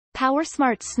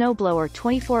PowerSmart Snowblower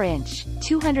 24-inch,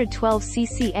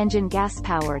 212cc engine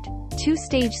gas-powered,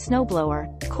 2-stage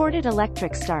snowblower, corded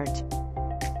electric start.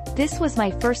 This was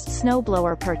my first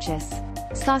snowblower purchase.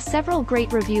 Saw several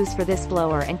great reviews for this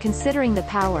blower, and considering the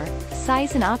power,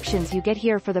 size and options you get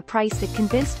here for the price, it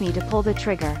convinced me to pull the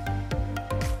trigger.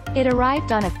 It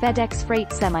arrived on a FedEx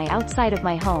freight semi outside of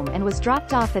my home and was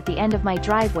dropped off at the end of my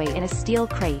driveway in a steel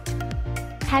crate.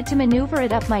 Had to maneuver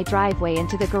it up my driveway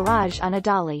into the garage on a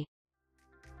dolly.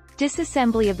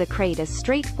 Disassembly of the crate is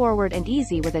straightforward and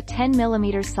easy with a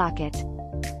 10mm socket.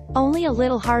 Only a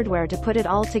little hardware to put it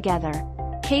all together.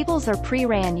 Cables are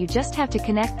pre-ran, you just have to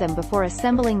connect them before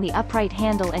assembling the upright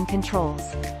handle and controls.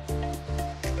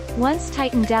 Once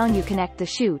tightened down, you connect the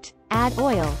chute, add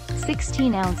oil,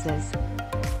 16 ounces.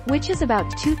 Which is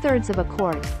about 2/3 of a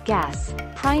quart, gas,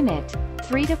 prime it,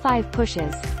 3 to 5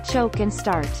 pushes, choke and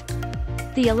start.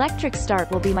 The electric start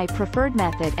will be my preferred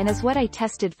method and is what I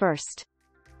tested first.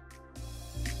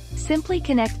 Simply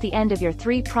connect the end of your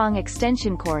 3-prong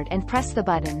extension cord and press the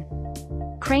button.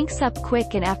 Cranks up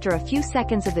quick, and after a few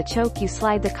seconds of the choke you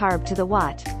slide the carb to the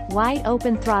wide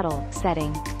open throttle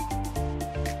setting.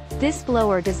 This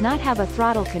blower does not have a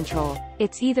throttle control,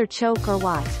 it's either choke or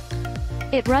watt.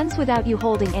 It runs without you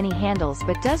holding any handles,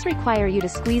 but does require you to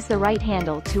squeeze the right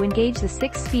handle to engage the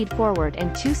 6-speed forward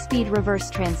and 2-speed reverse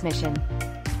transmission.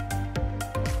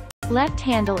 Left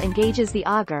handle engages the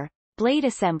auger, blade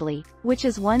assembly, which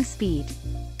is 1 speed.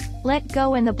 Let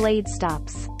go and the blade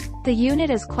stops. The unit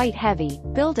is quite heavy,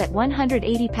 billed at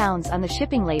 180 pounds on the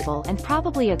shipping label and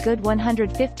probably a good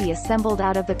 150 assembled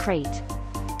out of the crate.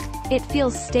 It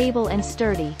feels stable and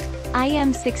sturdy. I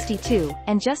am 62,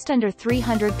 and just under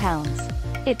 300 pounds.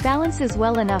 It balances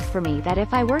well enough for me that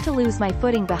if I were to lose my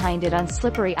footing behind it on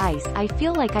slippery ice, I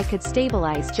feel like I could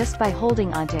stabilize just by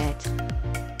holding onto it.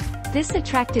 This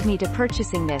attracted me to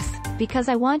purchasing this, because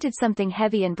I wanted something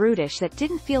heavy and brutish that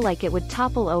didn't feel like it would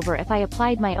topple over if I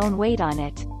applied my own weight on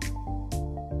it.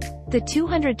 The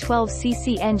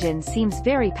 212cc engine seems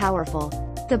very powerful.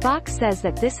 The box says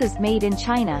that this is made in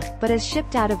China, but is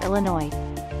shipped out of Illinois.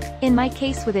 In my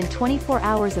case, within 24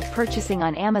 hours of purchasing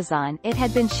on Amazon, it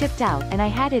had been shipped out and I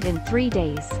had it in 3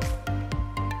 days.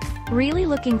 Really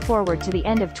looking forward to the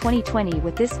end of 2020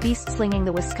 with this beast slinging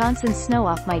the Wisconsin snow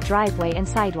off my driveway and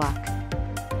sidewalk.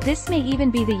 This may even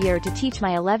be the year to teach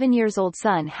my 11-year-old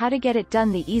son how to get it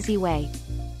done the easy way.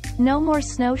 No more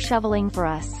snow shoveling for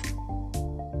us.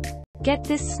 Get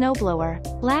this snowblower.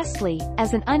 Lastly,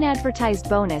 as an unadvertised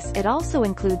bonus, it also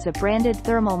includes a branded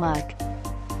thermal mug.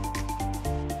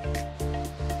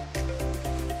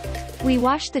 We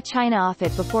washed the china off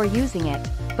it before using it,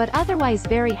 but otherwise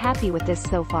very happy with this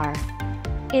so far.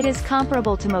 It is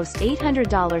comparable to most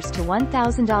 $800 to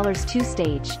 $1,000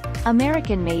 2-stage,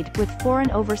 American-made, with foreign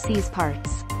overseas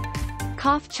parts.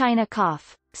 Cough China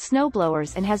cough.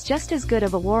 Snowblowers, and has just as good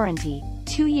of a warranty,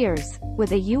 2 years,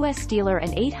 with a US dealer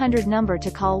and 800 number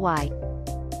to call. Why?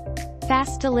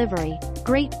 Fast delivery.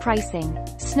 Great pricing.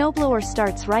 Snowblower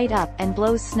starts right up and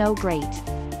blows snow great.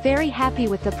 Very happy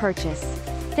with the purchase.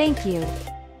 Thank you.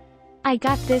 I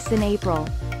got this in April.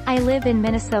 I live in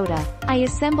Minnesota. I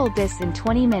assembled this in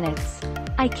 20 minutes.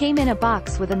 I came in a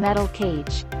box with a metal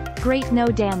cage. Great, no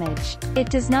damage. It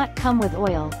does not come with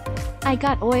oil. I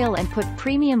got oil and put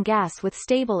premium gas with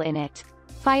stable in it.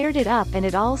 Fired it up and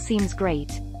it all seems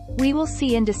great. We will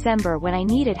see in December when I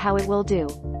need it how it will do.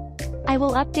 I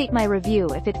will update my review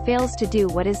if it fails to do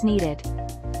what is needed.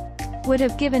 Would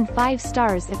have given 5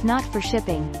 stars if not for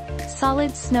shipping.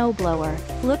 Solid snow blower.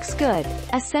 Looks good.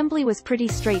 Assembly was pretty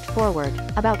straightforward,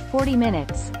 about 40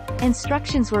 minutes.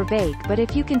 Instructions were vague, but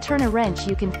if you can turn a wrench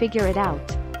you can figure it out.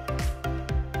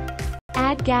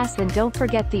 Add gas and don't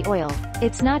forget the oil,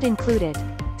 it's not included.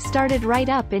 Started right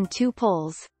up in 2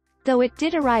 pulls. Though it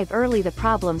did arrive early, the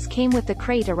problems came with the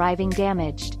crate arriving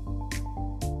damaged.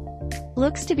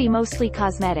 Looks to be mostly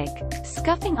cosmetic,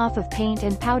 scuffing off of paint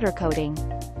and powder coating.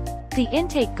 The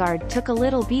intake guard took a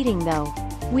little beating though.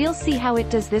 We'll see how it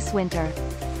does this winter.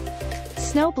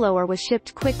 Snowblower was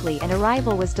shipped quickly and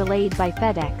arrival was delayed by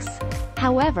FedEx.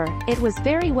 However, it was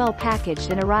very well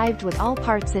packaged and arrived with all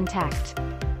parts intact.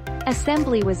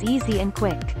 Assembly was easy and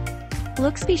quick.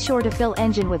 Looks be sure to fill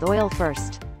engine with oil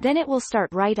first, then it will start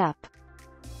right up.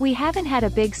 We haven't had a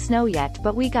big snow yet,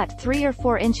 but we got 3 or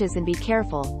 4 inches, and be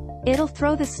careful. It'll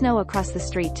throw the snow across the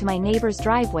street to my neighbor's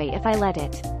driveway if I let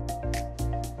it.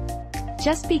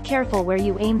 Just be careful where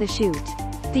you aim the chute.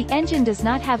 The engine does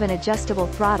not have an adjustable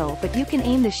throttle, but you can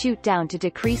aim the chute down to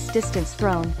decrease distance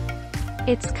thrown.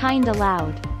 It's kinda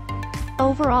loud.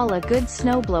 Overall a good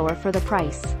snowblower for the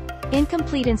price.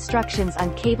 Incomplete instructions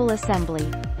on cable assembly.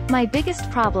 My biggest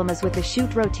problem is with the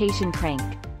chute rotation crank.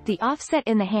 the offset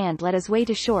in the handlet is way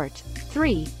too short.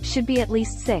 3 should be at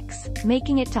least 6,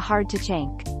 making it too hard to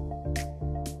chank.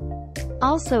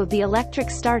 Also, the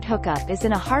electric start hookup is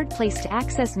in a hard place to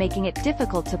access, making it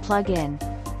difficult to plug in.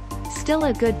 Still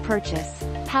a good purchase.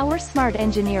 PowerSmart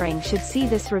Engineering should see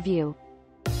this review.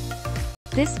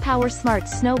 This PowerSmart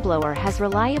snowblower has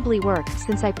reliably worked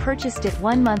since I purchased it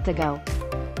 1 month ago.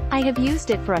 I have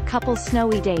used it for a couple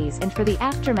snowy days and for the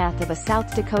aftermath of a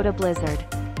South Dakota blizzard.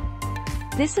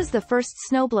 This is the first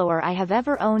snowblower I have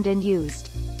ever owned and used.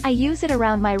 I use it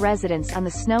around my residence on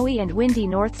the snowy and windy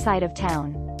north side of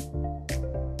town.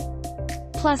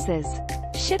 Pluses.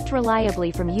 Shipped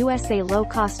reliably from USA. Low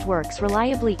cost. Works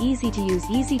reliably. Easy to use.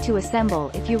 Easy to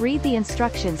assemble if you read the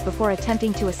instructions before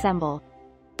attempting to assemble.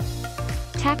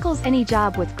 Tackles any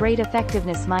job with great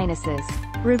effectiveness. Minuses.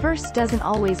 Reverse doesn't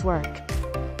always work.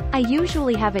 I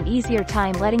usually have an easier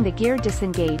time letting the gear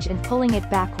disengage and pulling it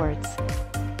backwards.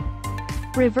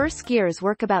 Reverse gears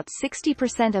work about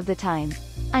 60% of the time.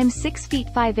 I'm 6 feet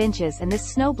 5 inches and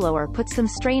this snowblower puts some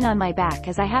strain on my back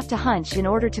as I have to hunch in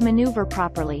order to maneuver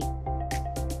properly.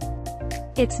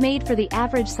 It's made for the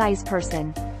average size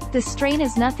person. The strain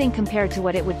is nothing compared to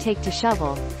what it would take to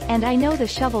shovel, and I know the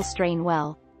shovel strain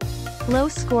well. Low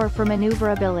score for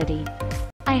maneuverability.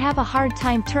 I have a hard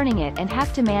time turning it and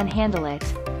have to manhandle it.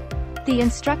 The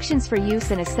instructions for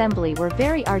use and assembly were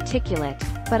very articulate,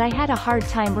 but I had a hard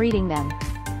time reading them.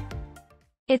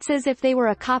 It's as if they were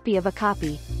a copy of a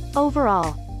copy.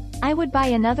 Overall, I would buy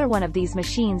another one of these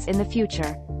machines in the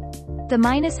future. The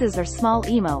minuses are small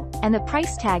emo, and the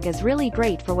price tag is really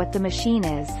great for what the machine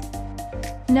is.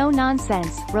 No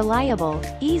nonsense, reliable,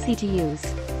 easy to use.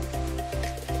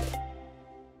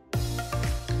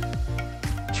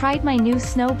 Tried my new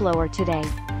snowblower today.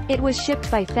 It was shipped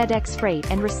by FedEx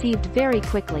Freight and received very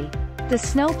quickly. The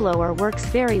snowblower works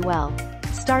very well.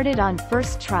 Started on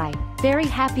first try. Very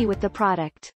happy with the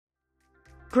product.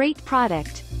 Great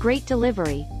product, great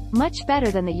delivery, much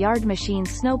better than the yard machine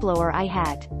snowblower I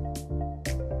had.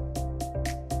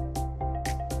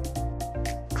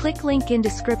 Click link in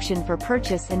description for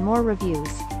purchase and more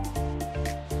reviews.